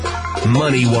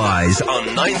Money Wise on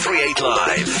 938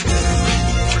 Live.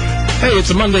 Hey,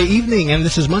 it's a Monday evening, and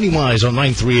this is Money Wise on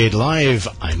 938 Live.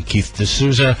 I'm Keith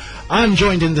D'Souza. I'm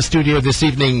joined in the studio this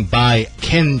evening by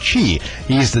Ken Chi.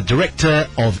 He's the director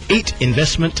of 8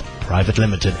 Investment Private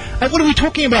Limited. And what are we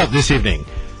talking about this evening?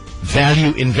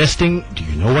 Value investing. Do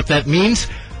you know what that means?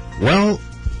 Well,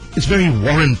 it's very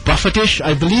Warren Buffettish,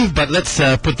 I believe, but let's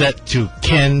put that to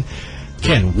Ken.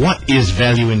 Ken, what is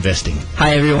value investing?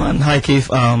 Hi everyone. Hi Keith.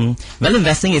 Value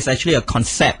investing is actually a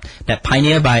concept that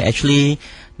pioneered by actually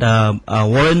the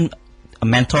Warren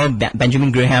mentor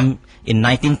Benjamin Graham in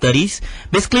 1930s.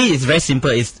 Basically, it's very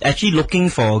simple. It's actually looking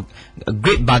for a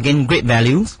great bargain, great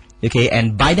values, okay,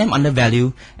 and buy them under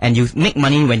value, and you make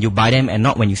money when you buy them and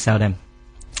not when you sell them.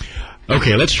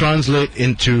 Okay, let's translate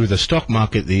into the stock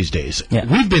market these days. Yeah.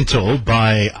 We've been told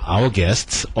by our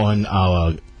guests on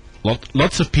our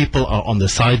lots of people are on the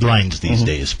sidelines these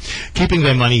days, keeping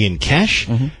their money in cash,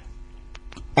 on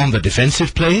the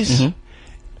defensive plays,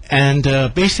 and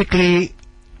basically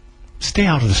stay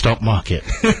out of the stock market.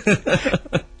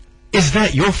 Is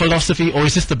that your philosophy, or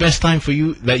is this the best time for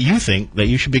you that you think that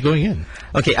you should be going in?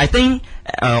 Okay, I think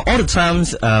all the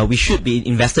times we should be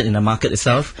invested in the market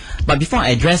itself. But before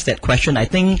I address that question, I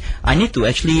think I need to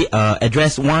actually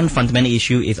address one fundamental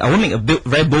issue. Is I will make a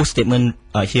very bold statement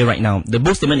here right now. The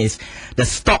bold statement is the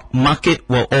stock market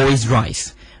will always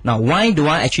rise. Now, why do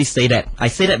I actually say that? I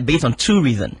say that based on 2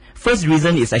 reasons. First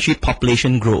reason is actually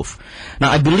population growth. Now,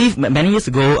 I believe many years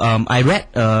ago, I read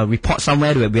a report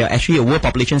somewhere where we are actually a world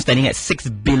population standing at 6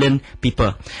 billion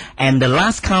people. And the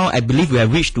last count, I believe we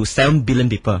have reached to 7 billion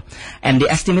people. And they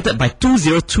estimated by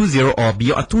 2020 or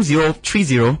beyond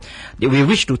 2030, that we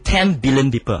reach to 10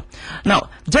 billion people. Now,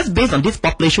 just based on this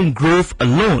population growth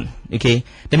alone, okay,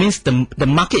 that means the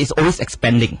market is always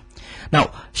expanding.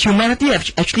 Now, humanity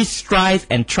actually strive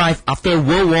and thrive after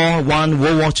World War I,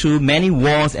 World War II, many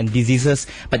wars and diseases,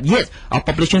 but yet our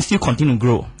population still continue to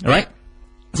grow, right?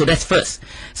 So that's first.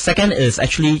 Second is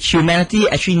actually humanity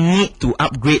actually need to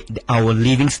upgrade our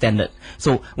living standard.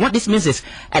 So what this means is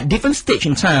at different stage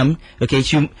in time, okay,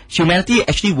 humanity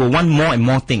actually will want more and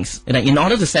more things. And in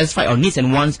order to satisfy our needs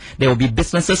and wants, there will be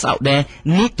businesses out there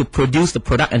need to produce the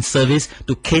product and service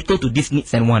to cater to these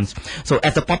needs and wants. So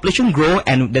as the population grow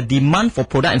and the demand for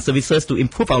product and services to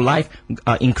improve our life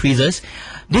increases,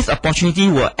 this opportunity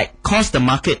will cause the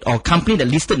market or company that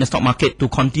listed in the stock market to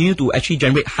continue to actually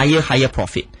generate higher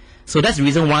profit. So that's the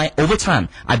reason why, over time,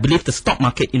 I believe the stock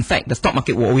market, in fact, the stock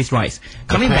market will always rise.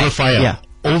 Coming back,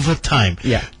 over time.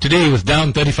 Yeah. Today it was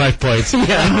down 35 points.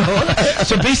 Yeah.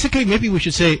 So basically, maybe we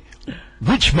should say,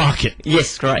 which market?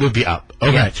 Yes, correct. Will be up.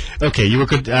 Okay. Yeah. Okay. You were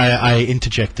good. I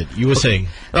interjected. You were saying.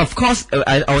 Of course,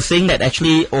 I was saying that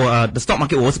actually, the stock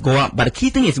market will also go up. But the key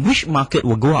thing is which market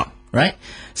will go up. Right?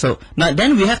 So now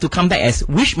then we have to come back as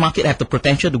which market have the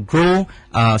potential to grow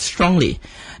strongly.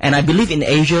 And I believe in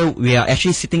Asia we are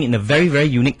actually sitting in a very, very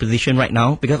unique position right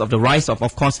now because of the rise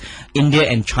of course, India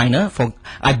and China.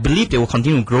 I believe they will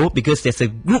continue to grow because there's a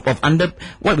group of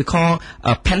what we call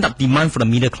pent-up demand for the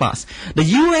middle class. The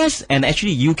US and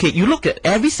actually UK, you look at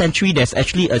every century there's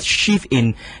actually a shift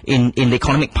in the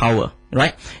economic power.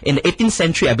 Right? In the 18th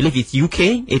century, I believe it's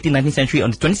UK. 18th, 19th century.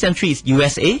 On the 20th century, it's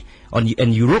USA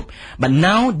and Europe. But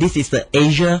now, this is the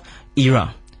Asia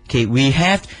era. Okay, we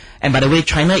have, and by the way,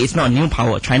 China is not a new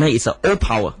power. China is an old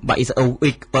power, but it's a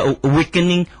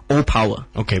awakening old power.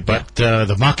 Okay, but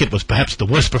the market was perhaps the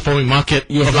worst performing market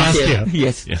of last year.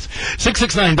 Yes.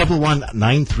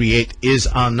 669-11938 is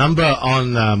our number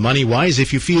on MoneyWise.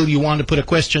 If you feel you want to put a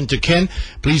question to Ken,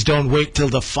 please don't wait till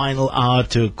the final hour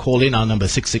to call in. Our number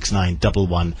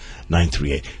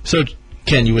 669-11938. So,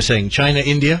 Ken, you were saying China,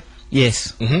 India?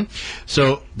 Yes.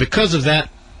 So, because of that,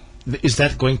 is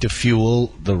that going to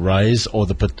fuel the rise or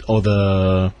the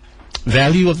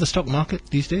value of the stock market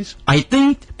these days? I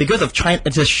think because of China,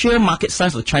 the sheer market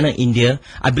size of China and India,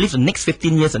 I believe the next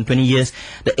 15 years and 20 years,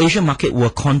 the Asian market will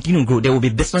continue to grow. There will be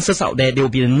businesses out there. There will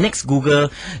be the next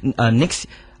Google, next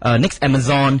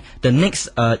Amazon, the next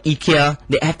IKEA.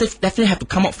 They definitely have to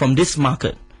come up from this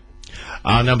market.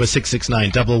 Our number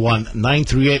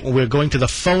 669-11938. We're going to the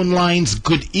phone lines.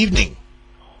 Good evening.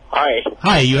 Hi.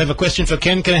 Hi, you have a question for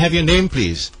Ken. Can I have your name,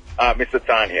 please? Mr.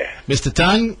 Tan here. Mr.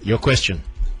 Tan, your question.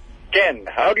 Ken,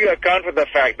 how do you account for the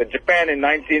fact that Japan in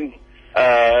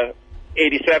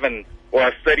 1987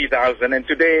 was 30,000 and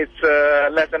today it's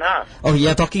less than half? Oh,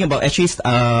 you're talking about actually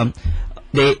the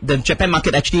Japan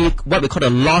market actually what we call the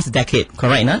lost decade,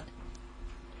 correct, not?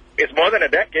 It's more than a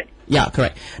decade. Yeah,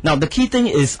 correct. Now, the key thing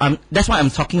is, that's why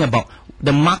I'm talking about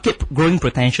the market growing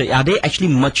potential. Are they actually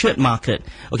matured market?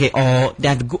 Okay, or they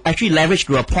have actually leveraged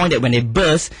to a point that when they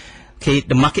burst, okay,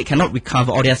 the market cannot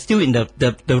recover, or they are still in the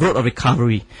road of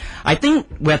recovery. I think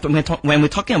when we're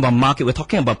talking about market, we're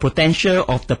talking about potential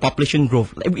of the population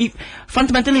growth.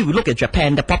 Fundamentally, we look at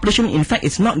Japan, the population, in fact,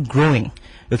 is not growing.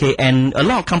 Okay, and a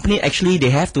lot of companies actually, they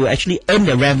have to actually earn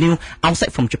their revenue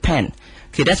outside from Japan.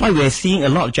 Okay, that's why we're seeing a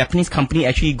lot of Japanese companies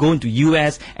actually go into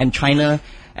US and China,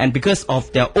 and because of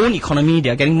their own economy, they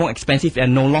are getting more expensive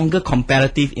and no longer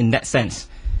competitive in that sense.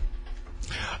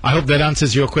 I hope that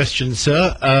answers your question,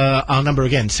 sir. Our number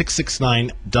again,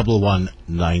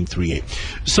 669-11938.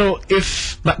 So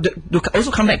But to also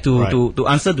come back to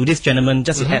answer to this gentleman,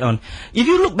 just to add on, if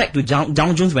you look back to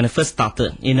Dow Jones when it first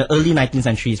started in the early 19th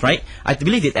centuries, right? I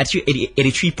believe it's actually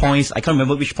 83 points. I can't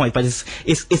remember which point, but it's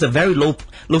a very low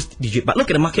digit. But look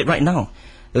at the market right now.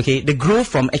 Okay, the growth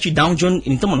from actually Dow Jones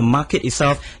in terms of the market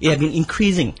itself, it has been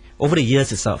increasing over the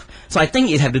years itself. So I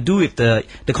think it has to do with the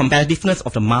competitiveness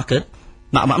of the market.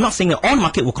 Now, I'm not saying that all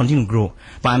market will continue to grow,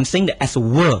 but I'm saying that as a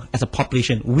world, as a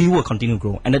population, we will continue to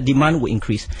grow, and the demand will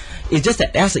increase. It's just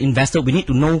that as an investor, we need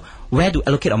to know where to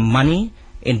allocate our money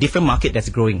in different market that's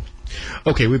growing.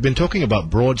 Okay, we've been talking about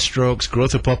broad strokes,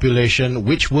 growth of population,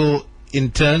 which will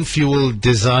in turn fuel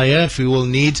desire, fuel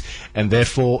needs, and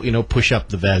therefore, push up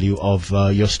the value of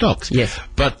your stocks. Yes.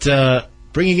 But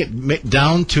bringing it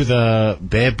down to the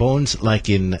bare bones, like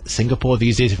in Singapore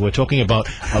these days, if we're talking about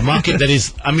a market that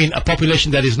is, a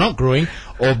population that is not growing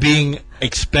or being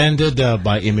expanded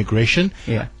by immigration,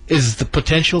 is the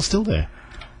potential still there?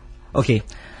 Okay.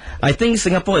 I think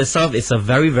Singapore itself is a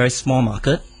very, very small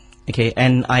market. Okay.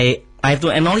 And I have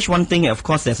to acknowledge one thing. Of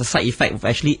course, there's a side effect of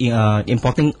actually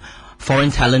importing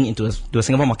foreign talent into the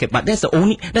Singapore market, but that's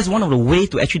one of the ways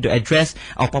to actually address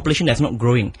our population that's not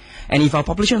growing. And if our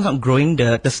population is not growing,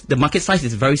 the market size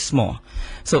is very small.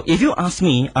 So if you ask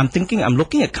me, I'm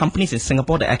looking at companies in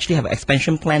Singapore that actually have an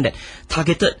expansion plan that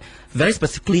targeted very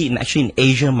specifically in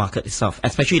Asia market itself,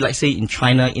 especially like say in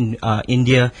China, in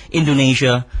India,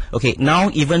 Indonesia. Okay, now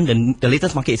even the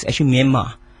latest market is actually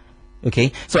Myanmar.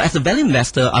 Okay, so as a value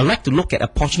investor, I like to look at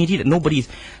opportunity that nobody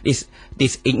is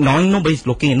ignoring, nobody's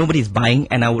looking, and nobody's buying,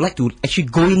 and I would like to actually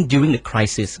go in during the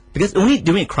crisis, because only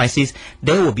during a crisis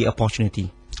there will be opportunity.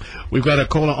 We've got a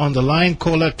caller on the line.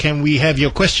 Caller, can we have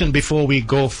your question before we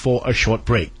go for a short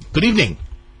break? Good evening.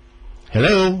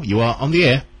 Hello, you are on the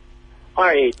air.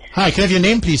 Hi. Hi, can I have your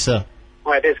name, please, sir?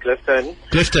 Hi, this is Clifton.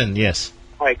 Clifton, yes.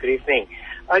 Hi, good evening.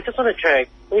 I just want to check,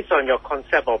 based on your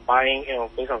concept of buying,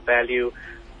 based on value,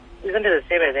 isn't it the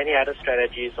same as any other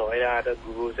strategies or any other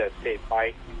gurus that say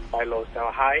buy low,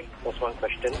 sell high? That's one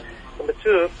question. Number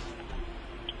two,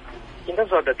 in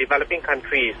terms of the developing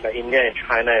countries like India and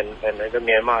China and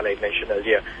Myanmar, like I mentioned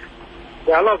earlier,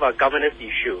 there are a lot of governance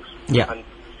issues. Yeah. And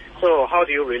so how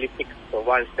do you really pick the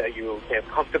ones that you can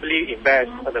comfortably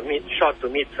invest on the short to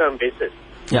mid-term basis?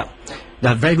 Yeah,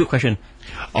 that's a very good question.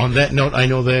 On that note, I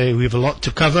know we have a lot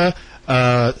to cover.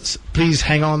 Please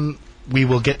hang on. We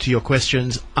will get to your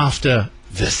questions after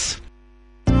this.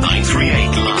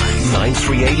 938 Live.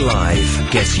 938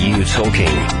 Live gets you talking.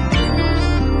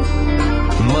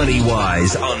 Money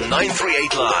Wise on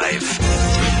 938 Live.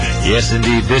 Yes,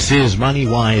 indeed. This is Money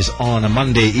Wise on a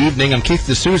Monday evening. I'm Keith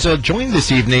D'Souza, joined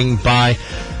this evening by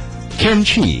Ken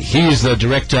Chi. He is the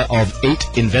director of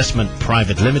 8 Investment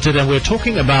Private Limited, and we're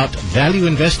talking about value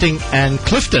investing. And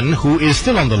Clifton, who is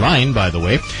still on the line, by the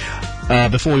way,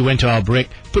 before we went to our break,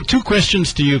 put 2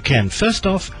 questions to you, Ken. First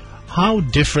off, how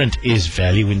different is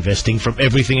value investing from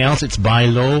everything else? It's buy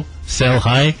low, sell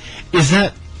high. Is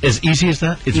that as easy as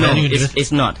that? No,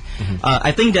 it's not.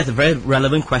 I think that's a very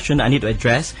relevant question I need to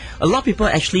address. A lot of people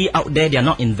actually out there, they are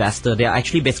not investors. They are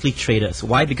actually basically traders.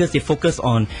 Why? Because they focus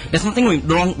on, there's nothing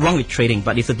wrong with trading,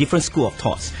 but it's a different school of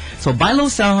thoughts. So buy low,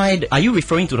 sell high, are you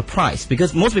referring to the price?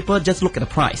 Because most people just look at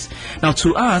the price. Now,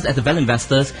 to us, as the value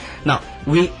investors, now,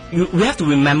 we have to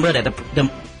remember that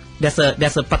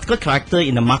there's a particular character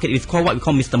in the market. It's called what we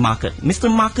call Mr. Market.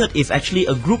 Mr. Market is actually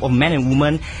a group of men and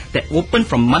women that open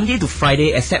from Monday to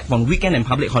Friday, except on weekend and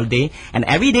public holiday. And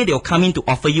every day they'll come in to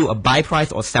offer you a buy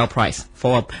price or sell price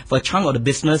for a chunk of the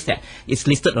business that is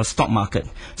listed on the stock market.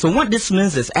 So what this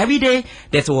means is every day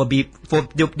there'll be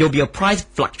a price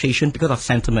fluctuation because of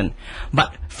sentiment.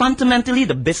 But fundamentally,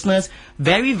 the business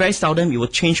very, very seldom it will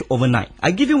change overnight.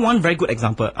 I give you one very good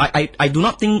example. I do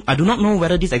not know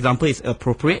whether this example is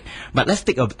appropriate. But let's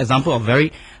take an example of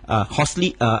very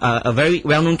a very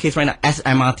well-known case right now,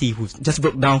 SMRT, who just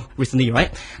broke down recently, right?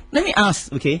 Let me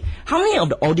ask, okay, how many of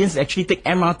the audience actually take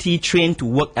MRT train to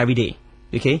work every day?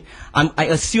 Okay, I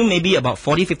assume maybe about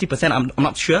 40-50%. I'm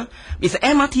not sure. It's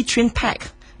an MRT train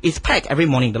packed. It's packed every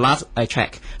morning. The last I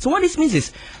checked. So what this means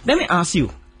is, let me ask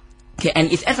you, Okay,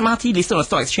 and is SMRT listed on the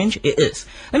stock exchange? It is.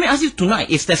 Let me ask you tonight,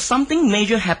 if there's something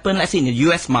major happen, let's say in the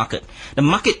US market, the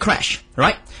market crash,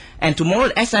 right? And tomorrow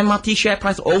the SMRT share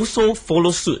price also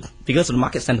follows suit because of the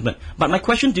market sentiment. But my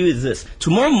question to you is this.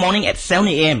 Tomorrow morning at 7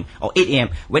 a.m. or 8 a.m.,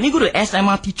 when you go to the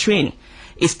SMRT train,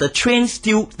 is the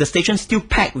station still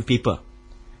packed with people?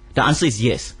 The answer is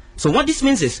yes. So what this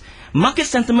means is, market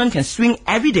sentiment can swing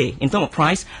every day in terms of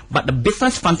price, but the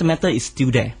business fundamental is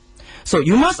still there. So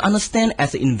you must understand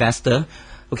as an investor,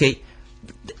 okay,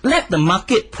 let the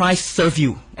market price serve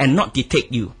you and not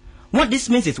dictate you. What this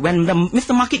means is when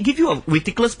Mr. Market give you a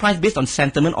ridiculous price based on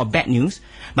sentiment or bad news,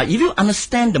 but if you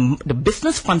understand the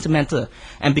business fundamental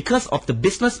and because of the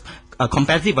business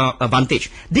competitive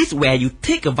advantage, this is where you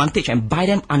take advantage and buy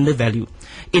them under value.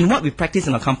 In what we practice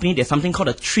in our company, there's something called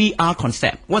a 3R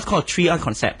concept. What's called a 3R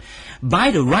concept?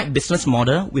 Buy the right business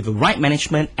model with the right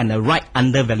management and the right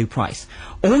undervalue price.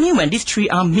 Only when these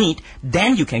 3R meet,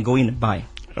 then you can go in and buy.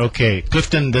 Okay,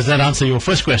 Clifton, does that answer your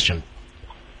first question?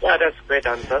 Yeah, that's a great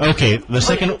answer. Okay, the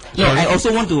second... No, I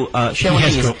also want to share one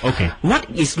thing. Is, okay. What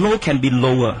is low can be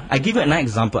lower. I give you another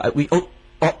example.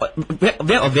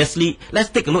 Very obviously, let's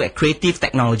take a look at creative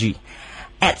technology.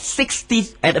 At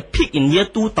a peak in year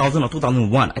 2000 or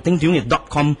 2001, I think during the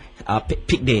dot-com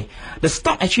peak day, the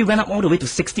stock actually went up all the way to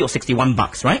 60 or 61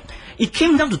 bucks, right? It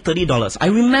came down to $30. I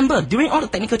remember during all the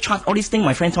technical charts, all these things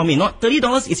my friend told me, not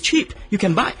 $30 is cheap, you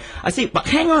can buy. I say, but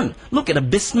hang on, look at the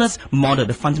business model,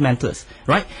 the fundamentals,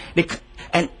 right?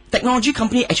 And technology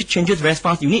company actually changes very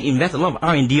fast. You need to invest a lot of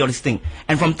R&D, all this thing.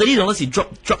 And from $30, it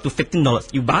dropped to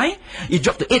 $15. You buy? It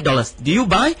dropped to $8. Do you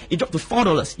buy? It dropped to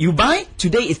 $4. You buy?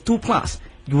 Today it's $2+.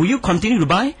 Will you continue to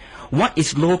buy? What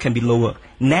is low can be lower.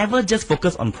 Never just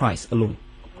focus on price alone.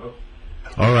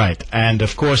 All right. And,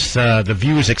 of course, the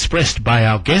views expressed by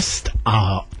our guest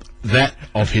are that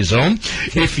of his own.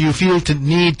 If you feel the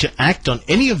need to act on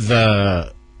any of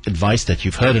the advice that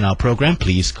you've heard in our program,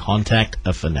 please contact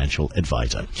a financial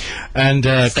advisor. And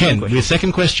Ken, your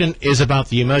second question is about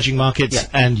the emerging markets, yeah.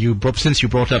 And since you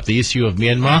brought up the issue of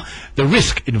Myanmar, the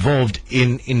risk involved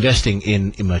in investing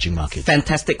in emerging markets.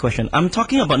 Fantastic question. I'm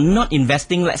talking about not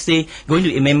investing, let's say, going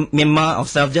to Myanmar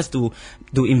ourselves just to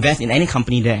invest in any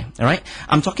company there, all right?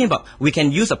 I'm talking about we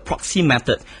can use a proxy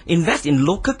method. Invest in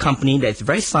local company that's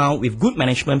very sound, with good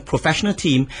management, professional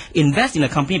team. Invest in a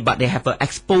company, but they have an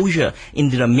exposure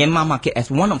into the Myanmar market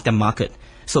as one of the market.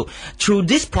 So through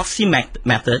this proxy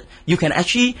method, you can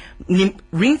actually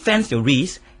ring fence your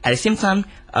risk, at the same time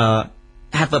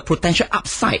have a potential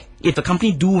upside if the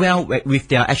company do well with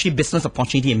their actually business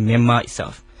opportunity in Myanmar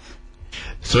itself.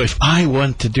 So if I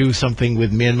want to do something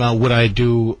with Myanmar, would I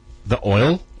do the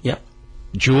oil? Yep.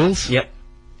 Jewels? Yep.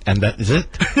 And that is it?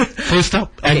 Full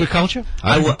stop? Okay. Agriculture?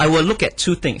 I will look at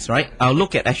two things, right? I'll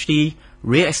look at actually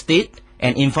real estate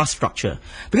and infrastructure.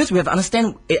 Because we have to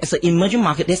understand, as an emerging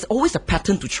market, there's always a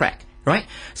pattern to track, right?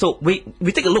 So we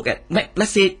take a look at,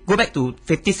 let's say, go back to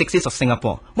 50s, 60s of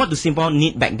Singapore. What do Singapore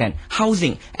need back then?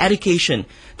 Housing, education,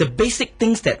 the basic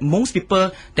things that most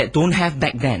people that don't have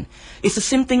back then. It's the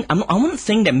same thing. I'm not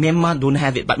saying that Myanmar don't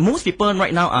have it, but most people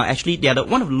right now are actually, they are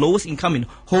one of the lowest income in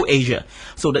whole Asia.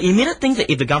 So the immediate things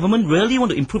that if the government really want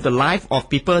to improve the life of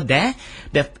people there,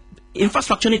 the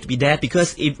infrastructure need to be there,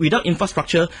 because if without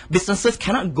infrastructure, businesses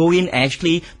cannot go in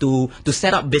actually to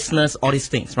set up business, all these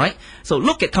things, right? So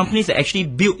look at companies that actually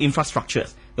build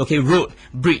infrastructures, okay, road,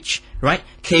 bridge, right,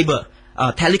 cable,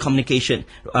 telecommunication,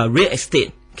 real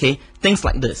estate, okay, things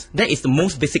like this. That is the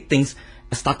most basic things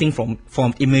starting from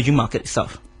emerging market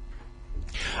itself.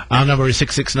 Our number is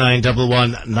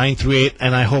 669-11938,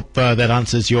 and I hope that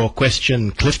answers your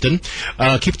question, Clifton.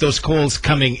 Keep those calls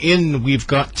coming in. We've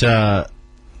got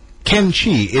Ken Chi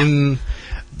in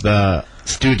the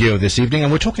studio this evening,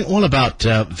 and we're talking all about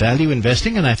value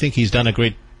investing, and I think he's done a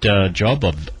great job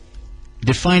of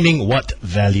defining what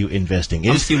value investing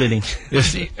is. I'm still learning.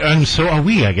 Yes, and so are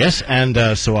we, I guess, and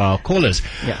so are our callers.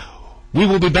 Yeah. We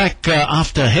will be back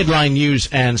after headline news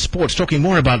and sports, talking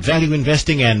more about value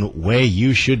investing and where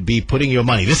you should be putting your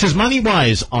money. This is Money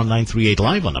Wise on 938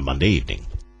 Live on a Monday evening.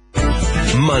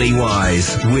 Money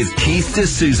Wise with Keith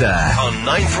D'Souza on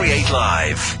 938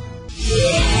 Live.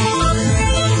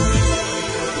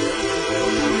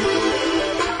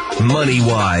 Money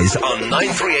Wise on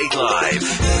 938 Live.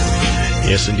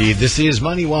 Yes, indeed. This is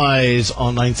Money Wise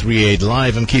on 938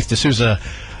 Live. I'm Keith D'Souza.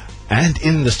 And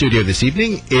in the studio this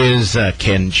evening is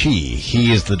Ken Chi.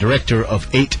 He is the director of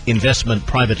 8 Investment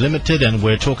Private Limited, and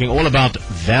we're talking all about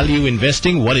value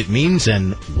investing, what it means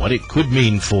and what it could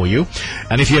mean for you.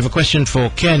 And if you have a question for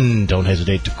Ken, don't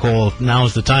hesitate to call.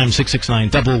 Now's the time,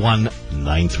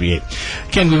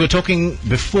 669-11938. Ken, we were talking,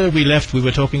 before we left, we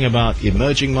were talking about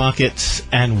emerging markets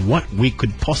and what we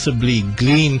could possibly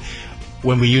glean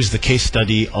when we use the case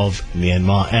study of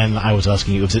Myanmar. And I was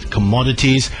asking you, is it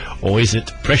commodities or is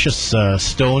it precious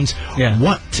stones? Yeah.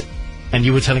 What? And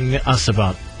you were telling us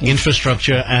about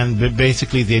infrastructure, and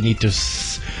basically they need to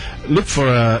look for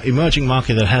an emerging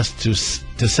market that has to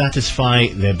satisfy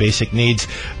their basic needs,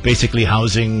 basically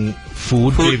housing,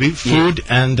 food,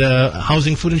 and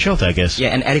housing, food and shelter, I guess. Yeah,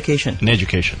 and education. And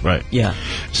education, right. Yeah.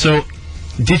 So,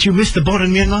 did you miss the boat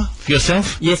in Myanmar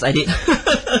yourself? Yes, I did.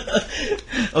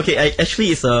 Okay, actually,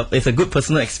 it's a good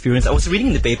personal experience. I was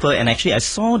reading the paper, and actually, I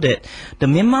saw that the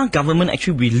Myanmar government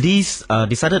actually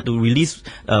decided to release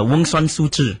Aung San Suu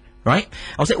Kyi. Right?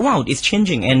 I was like, wow, it's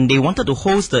changing, and they wanted to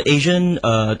host the Asian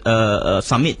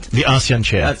summit. The ASEAN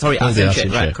chair. ASEAN chair,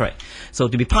 right, correct. So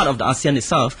to be part of the ASEAN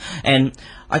itself, and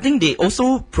I think they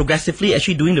also progressively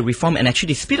actually doing the reform, and actually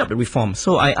they speed up the reform.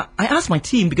 So I asked my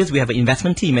team, because we have an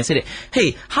investment team, I said,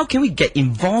 hey, how can we get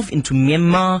involved into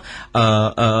Myanmar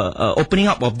opening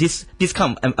up of this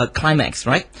kind of climax,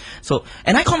 right? So,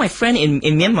 and I called my friend in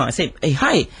Myanmar. I said, hey,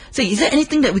 hi, is there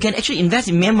anything that we can actually invest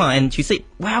in Myanmar? And she said,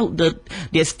 well,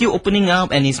 they're still opening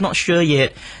up and it's not sure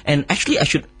yet. And actually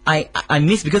I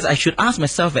missed, because I should ask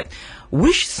myself that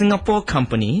which Singapore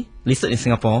company listed in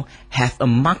Singapore have a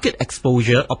market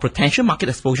exposure or potential market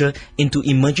exposure into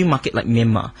emerging market like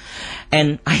Myanmar.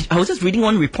 And I was just reading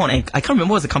one report, and I can't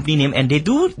remember what's the company name, and they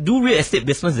do real estate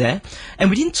business there, and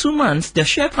within 2 months their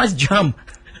share price jumped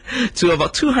to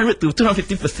about 200 to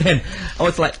 250%. I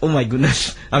was like, oh my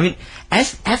goodness. I mean,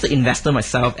 as an investor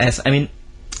myself, we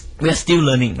are still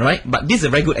learning, right? But this is a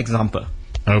very good example.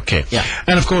 Okay. Yeah.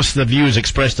 And of course, the views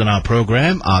expressed on our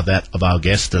program are that of our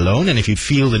guests alone. And if you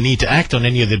feel the need to act on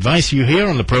any of the advice you hear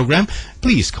on the program,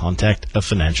 please contact a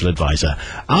financial advisor.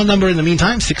 Our number in the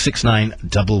meantime,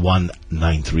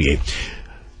 669-11938.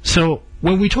 So,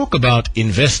 when we talk about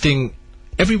investing,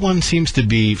 everyone seems to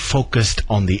be focused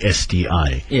on the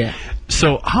STI. Yeah.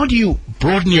 So, how do you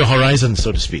broaden your horizon,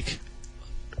 so to speak?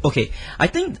 Okay. I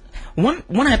think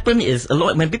what happened is, a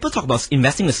lot when people talk about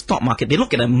investing in the stock market, they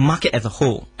look at the market as a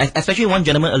whole. Especially one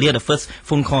gentleman earlier, the first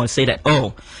phone call, say that,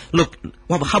 oh, look,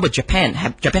 how about Japan?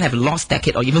 Japan have lost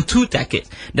decade or even 2 decades.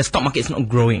 The stock market is not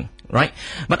growing, right?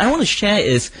 But I want to share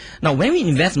is, now when we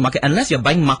invest in market, unless you're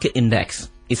buying market index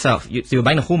itself, you're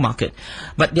buying the whole market.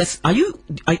 But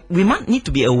we might need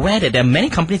to be aware that there are many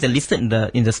companies that are listed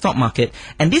in the stock market,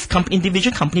 and this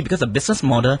individual company, because of business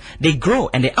model, they grow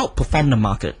and they outperform the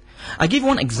market. I give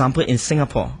one example in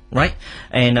Singapore, right?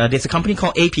 And there's a company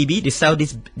called APB. They sell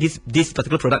this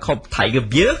particular product called Tiger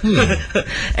Beer.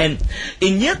 And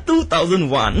in year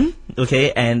 2001,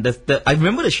 okay, and I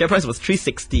remember the share price was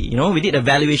 360. You know, we did a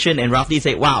valuation and roughly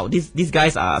said, wow, these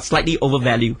guys are slightly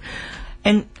overvalued.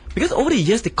 And because over the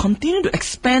years, they continue to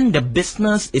expand the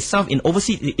business itself in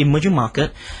overseas emerging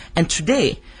market, and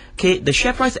today, okay, the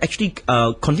share price actually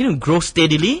continue to grow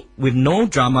steadily with no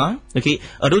drama. Okay,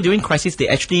 although during crisis they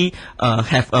actually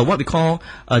have what we call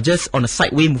just on a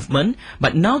sideways movement.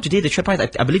 But now today the share price,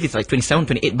 I believe it's like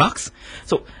 $27-28.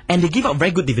 So, and they give out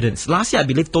very good dividends. Last year I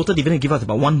believe total dividend give out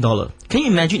about $1. Can you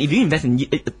imagine if you invest in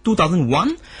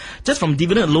 2001, just from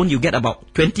dividend alone you get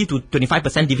about 20 to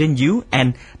 25% dividend yield,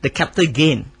 and the capital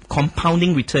gain,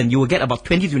 compounding return, you will get about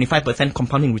 20 to 25%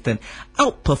 compounding return,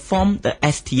 outperform the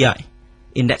STI.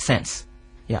 In that sense,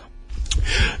 yeah.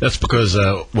 That's because,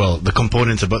 the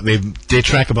components they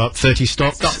track about 30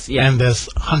 stocks, yeah. And there's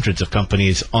hundreds of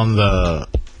companies on the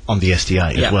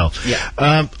STI as well.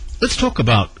 Yeah. Let's talk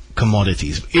about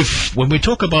commodities. When we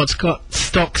talk about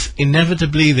stocks,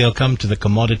 inevitably they'll come to the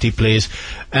commodity plays.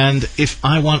 And if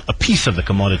I want a piece of the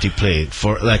commodity play,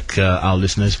 for our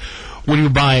listeners, will you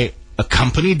buy a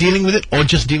company dealing with it, or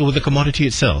just deal with the commodity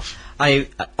itself? I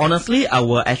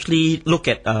will actually look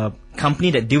at a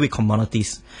company that deal with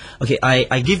commodities. Okay,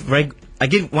 I give one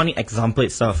example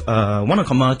itself. One of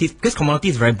commodities, because commodity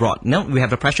is very broad. Now we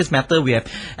have the precious metal, we have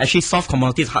actually soft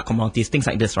commodities, hard commodities, things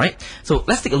like this, right? So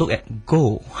let's take a look at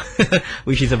gold,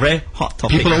 which is a very hot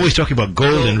topic. People always talking about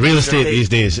gold and real estate these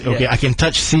days. Okay, yeah. I can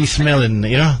touch, see, smell, and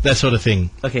that sort of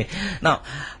thing. Okay, now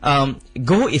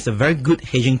gold is a very good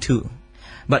hedging tool.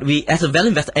 But we, as a value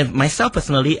investor, and myself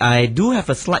personally, I do have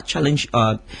a slight challenge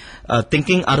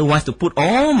thinking otherwise to put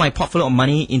all my portfolio of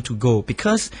money into gold,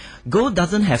 because gold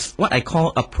doesn't have what I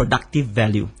call a productive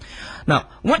value. Now,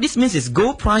 what this means is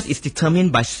gold price is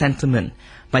determined by sentiment,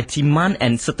 by demand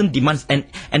and certain demands, and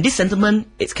this sentiment,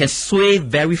 it can sway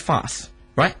very fast,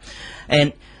 right?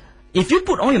 And if you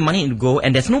put all your money into gold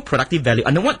and there's no productive value,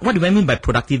 and what do I mean by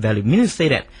productive value? Meaning to say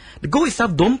that the gold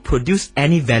itself don't produce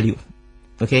any value,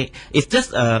 okay? It's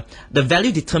just the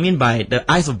value determined by the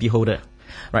eyes of beholder,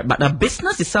 right? But the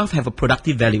business itself have a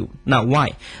productive value. Now, why?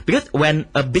 Because when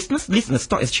a business lists in the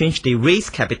stock exchange, they raise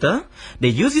capital. They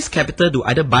use this capital to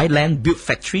either buy land, build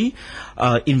factory,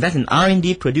 invest in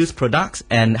R&D, produce products,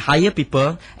 and hire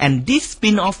people. And this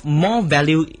spin off more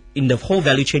value in the whole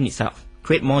value chain itself.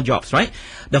 Create more jobs, right?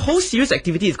 The whole series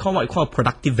activity is called what we call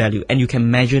productive value, and you can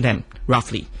measure them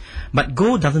roughly. But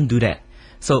gold doesn't do that.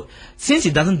 So since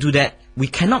it doesn't do that, we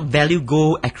cannot value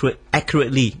gold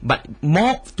accurately, but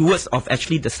more towards of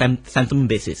actually the sentiment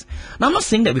basis. Now, I'm not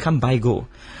saying that we can't buy gold.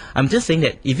 I'm just saying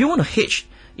that if you want to hedge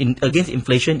against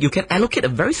inflation, you can allocate a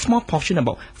very small portion,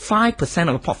 about 5%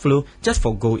 of the portfolio, just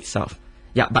for gold itself.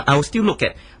 Yeah, but I will still look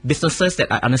at businesses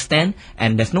that I understand,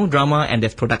 and there's no drama, and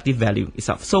there's productive value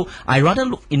itself. So I rather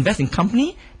invest in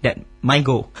company that mine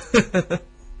gold.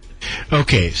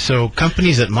 Okay, so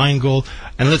companies that mine gold,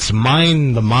 and let's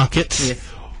mine the markets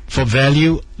for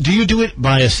value. Do you do it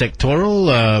by a sectoral,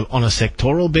 on a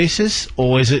sectoral basis,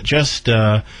 or is it just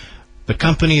the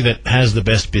company that has the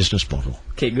best business model?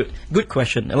 Okay, good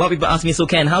question. A lot of people ask me, so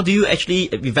Ken, how do you actually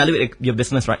evaluate your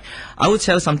business, right? I would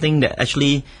tell something that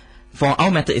actually, for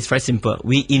our method, it's very simple.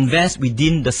 We invest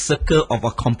within the circle of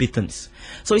our competence.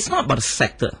 So it's not about the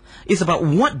sector. It's about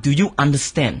what do you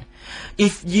understand.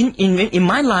 If in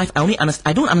my life, I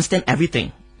don't understand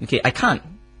everything. Okay, I can't.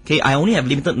 Okay, I only have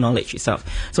limited knowledge itself.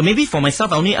 So maybe for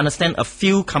myself, I only understand a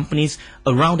few companies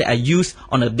around that I use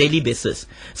on a daily basis.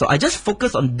 So I just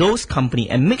focus on those companies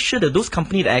and make sure that those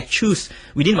companies that I choose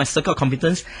within my circle of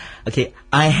competence, okay,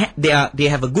 they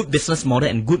have a good business model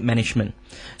and good management.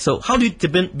 So how do you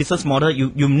develop business model?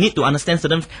 You need to understand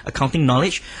certain accounting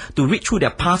knowledge to read through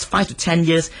their past 5 to 10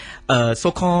 years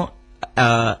so-called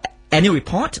annual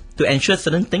report to ensure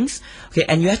certain things. Okay,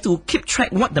 and you have to keep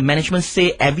track what the management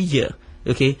say every year.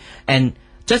 Okay, and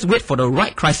just wait for the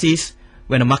right crisis.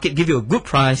 When the market give you a good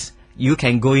price, you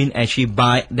can go in and actually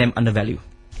buy them under value.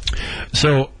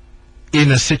 So,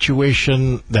 in a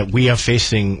situation that we are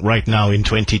facing right now in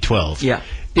 2012,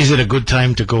 is it a good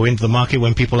time to go into the market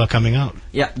when people are coming out?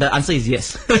 Yeah, the answer is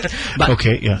yes.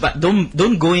 But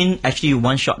don't go in actually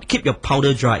one shot. Keep your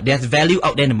powder dry. There's value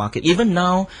out there in the market. Even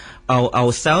now,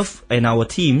 ourselves and our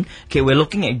team, okay, we're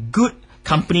looking at good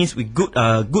companies with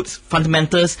good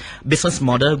fundamentals, business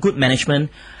model, good management.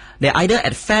 They're either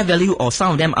at fair value, or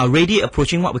some of them are already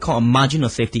approaching what we call a margin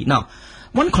of safety. Now,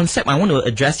 one concept I want to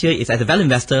address here is, as a value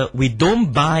investor, we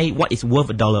don't buy what is worth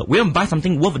 $1. We don't buy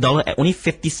something worth $1 at only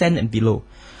 50 cents and below.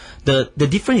 The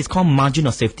difference is called margin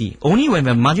of safety. Only when we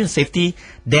have margin of safety,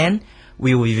 then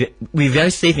we will be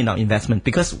very safe in our investment.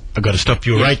 Because I've got to stop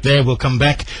you right there. We'll come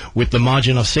back with the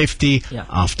margin of safety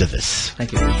after this.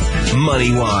 Thank you.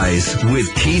 Money Wise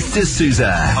with Keith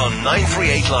D'Souza on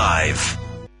 938 Live.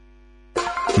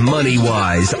 Money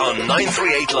Wise on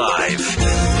 938 Live.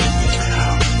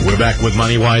 We're back with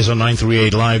Money Wise on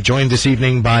 938 Live, joined this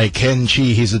evening by Ken Chi.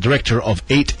 He's the director of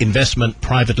 8 Investment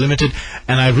Private Limited,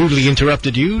 and I rudely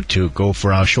interrupted you to go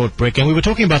for our short break, and we were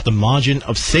talking about the margin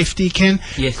of safety, Ken.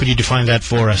 Yes. Could you define that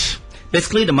for us?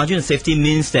 Basically, the margin of safety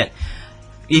means that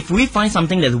if we find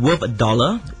something that's worth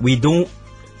 $1, we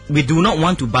do not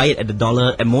want to buy it at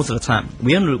 $1 at most of the time.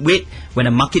 We want to wait when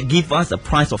the market gives us a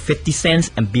price of 50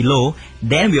 cents and below,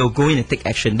 then we'll go in and take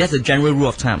action. That's the general rule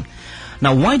of thumb.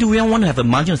 Now, why do we want to have a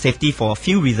margin of safety? For a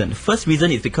few reasons. First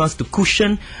reason is because to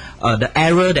cushion the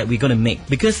error that we're going to make.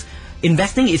 Because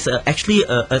investing is actually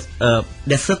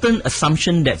there's certain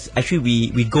assumption that's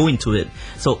actually we go into it.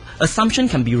 So assumption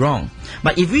can be wrong.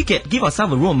 But if we give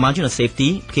ourselves a rule of margin of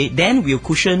safety, okay, then we'll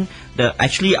cushion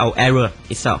our error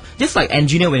itself. Just like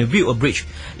engineer, when we build a bridge,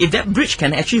 if that bridge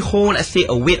can actually hold, let's say,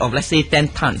 a weight of 10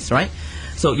 tons, right?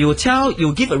 So you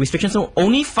give a restriction, so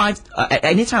only 5 at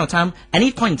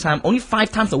any point in time, only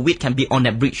 5 tons of weight can be on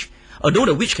that bridge. Although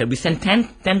the bridge can withstand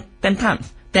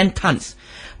 10 tons.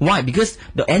 Why? Because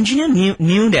the engineer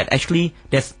knew that actually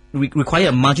there's require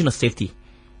a margin of safety.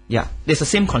 Yeah, there's the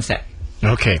same concept.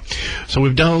 Okay, so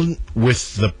we've done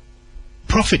with the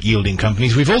profit yielding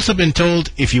companies. We've also been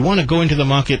told if you want to go into the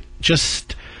market,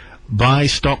 just buy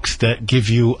stocks that give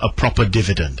you a proper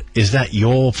dividend. Is that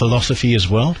your philosophy as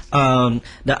well?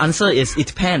 The answer is it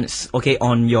depends, okay,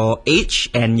 on your age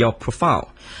and your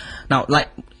profile. Now, like,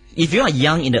 if you are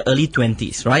young in the early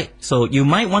 20s, right, so you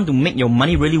might want to make your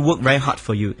money really work very hard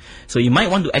for you. So you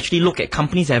might want to actually look at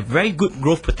companies that have very good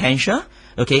growth potential,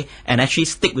 okay, and actually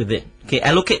stick with it. Okay,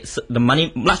 allocate the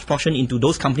money, large portion, into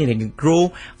those companies that can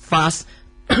grow fast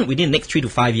within the next 3 to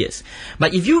 5 years.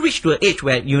 But if you reach to an age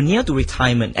where you're near to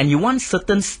retirement and you want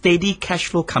certain steady cash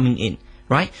flow coming in,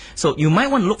 right? So you might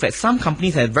want to look at some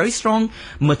companies that have very strong,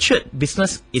 matured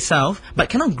business itself, but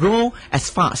cannot grow as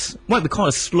fast, what we call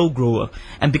a slow grower.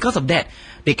 And because of that,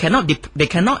 they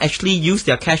cannot actually use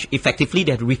their cash effectively.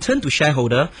 They have to return to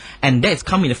shareholder, and that's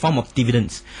come in the form of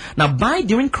dividends. Now, buy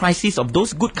during crisis of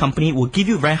those good company will give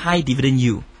you very high dividend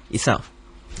yield itself.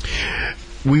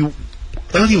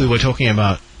 Earlier we were talking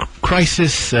about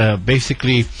crisis.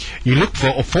 Basically, you look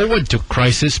forward to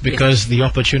crisis because the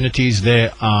opportunities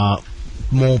there are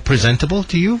more presentable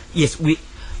to you? Yes,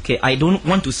 okay, I don't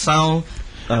want to sound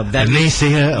a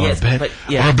naysayer or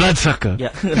a bloodsucker.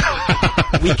 Yeah.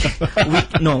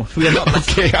 No, we are not.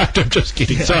 Okay, I'm just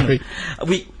kidding. Sorry.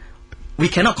 We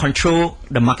cannot control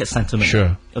the market sentiment.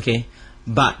 Sure. Okay,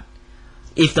 but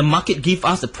if the market give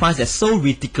us a price that's so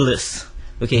ridiculous,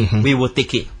 okay, we will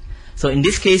take it. So in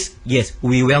this case, yes,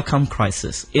 we welcome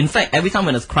crisis. In fact, every time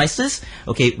when there's crisis,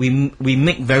 okay, we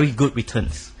make very good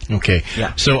returns. Okay.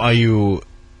 Yeah. So are you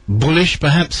bullish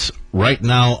perhaps right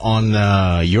now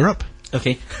on Europe?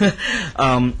 Okay.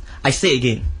 I say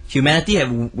again, humanity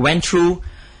have went through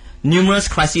numerous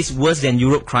crises worse than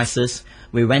Europe crisis.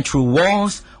 We went through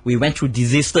wars, we went through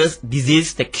disease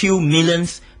that kill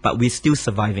millions, but we're still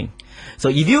surviving. So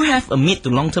if you have a mid to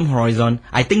long term horizon,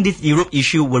 I think this Europe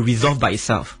issue will resolve by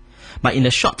itself. But in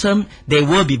the short term, there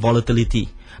will be volatility.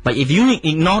 But if you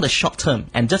ignore the short term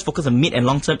and just focus on mid and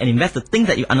long term and invest the things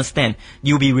that you understand,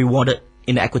 you'll be rewarded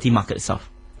in the equity market itself.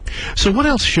 So what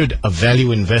else should a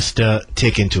value investor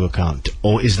take into account?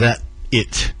 Or is that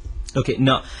it? Okay,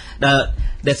 no.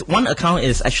 There's one account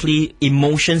is actually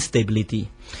emotion stability.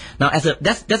 Now,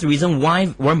 that's the reason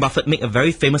why Warren Buffett made a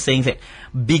very famous saying that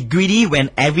be greedy when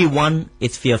everyone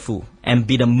is fearful and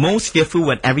be the most fearful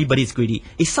when everybody is greedy.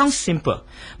 It sounds simple,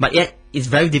 but yet it's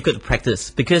very difficult to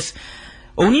practice because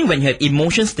only when you have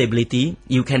emotion stability,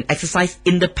 you can exercise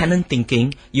independent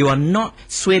thinking. You are not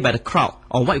swayed by the crowd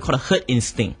or what you call a herd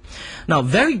instinct. Now,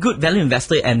 very good value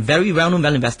investor and very well-known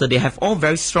value investor, they have all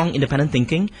very strong independent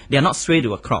thinking. They are not swayed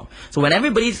to a crowd. So when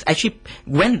everybody's actually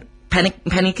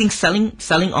panicking,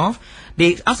 selling off,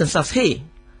 they ask themselves, hey,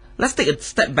 let's take a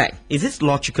step back. Is this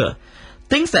logical?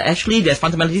 Things that actually they're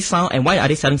fundamentally sound, and why are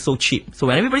they selling so cheap? So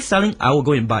when everybody's selling, I will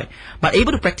go and buy. But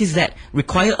able to practice that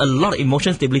require a lot of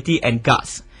emotion stability and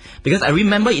guts. Because I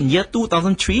remember in year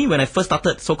 2003, when I first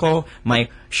started so-called my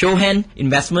show hand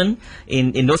investment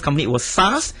in those companies, it was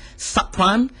SARS,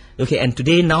 subprime, okay, and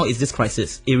today now is this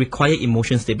crisis. It requires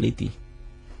emotion stability.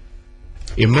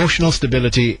 Emotional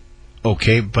stability.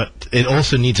 Okay, but it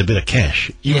also needs a bit of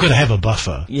cash. You've got to have a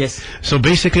buffer. Yes. So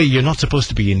basically, you're not supposed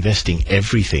to be investing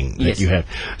everything that you have.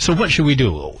 So what should we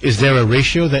do? Is there a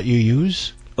ratio that you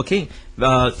use? Okay.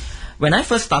 When I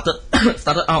first started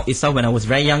out itself, when I was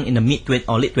very young in the mid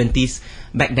or late 20s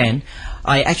back then,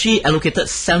 I actually allocated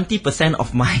 70%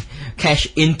 of my cash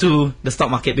into the stock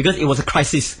market because it was a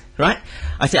crisis, right?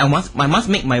 I said I must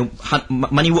make my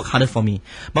money work harder for me.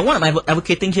 But what I'm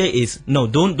advocating here is no,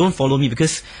 don't follow me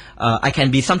because I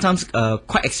can be sometimes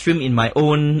quite extreme in my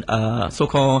own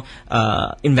so-called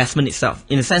investment itself.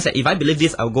 In the sense that if I believe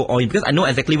this, I'll go all in because I know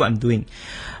exactly what I'm doing.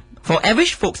 For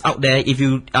average folks out there, if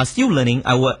you are still learning,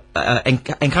 I would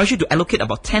encourage you to allocate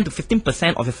about 10 to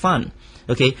 15% of your fund.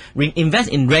 Okay,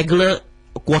 invest in regular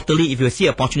quarterly. If you see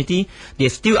opportunity, they're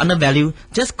still undervalued,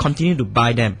 just continue to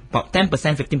buy them. About 10%,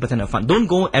 15% of fund. Don't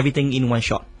go everything in one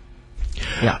shot.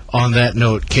 Yeah. On that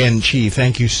note, Ken Chi,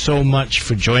 thank you so much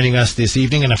for joining us this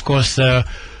evening, and of course,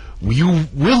 you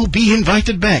will be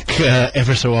invited back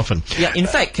ever so often. Yeah, in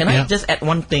fact, can I just add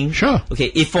one thing? Sure.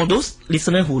 Okay, if for those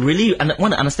listeners who really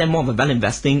want to understand more about value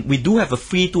investing, we do have a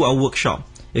free 2-hour workshop.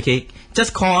 Okay,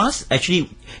 just call us. Actually,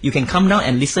 you can come down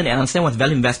and listen and understand what's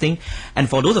value investing. And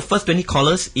for those of the first 20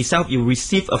 callers itself, you will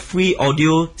receive a free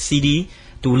audio CD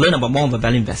to learn about more about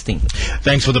value investing.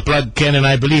 Thanks for the plug, Ken. And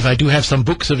I believe I do have some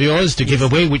books of yours to give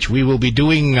away, which we will be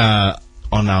doing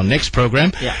on our next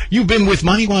program. Yeah. You've been with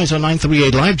MoneyWise on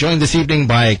 938 Live, joined this evening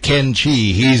by Ken Chi.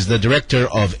 He's the director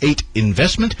of 8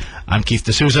 Investment. I'm Keith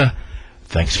D'Souza.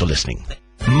 Thanks for listening.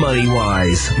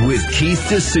 MoneyWise with Keith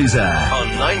D'Souza on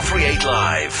 938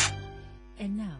 Live.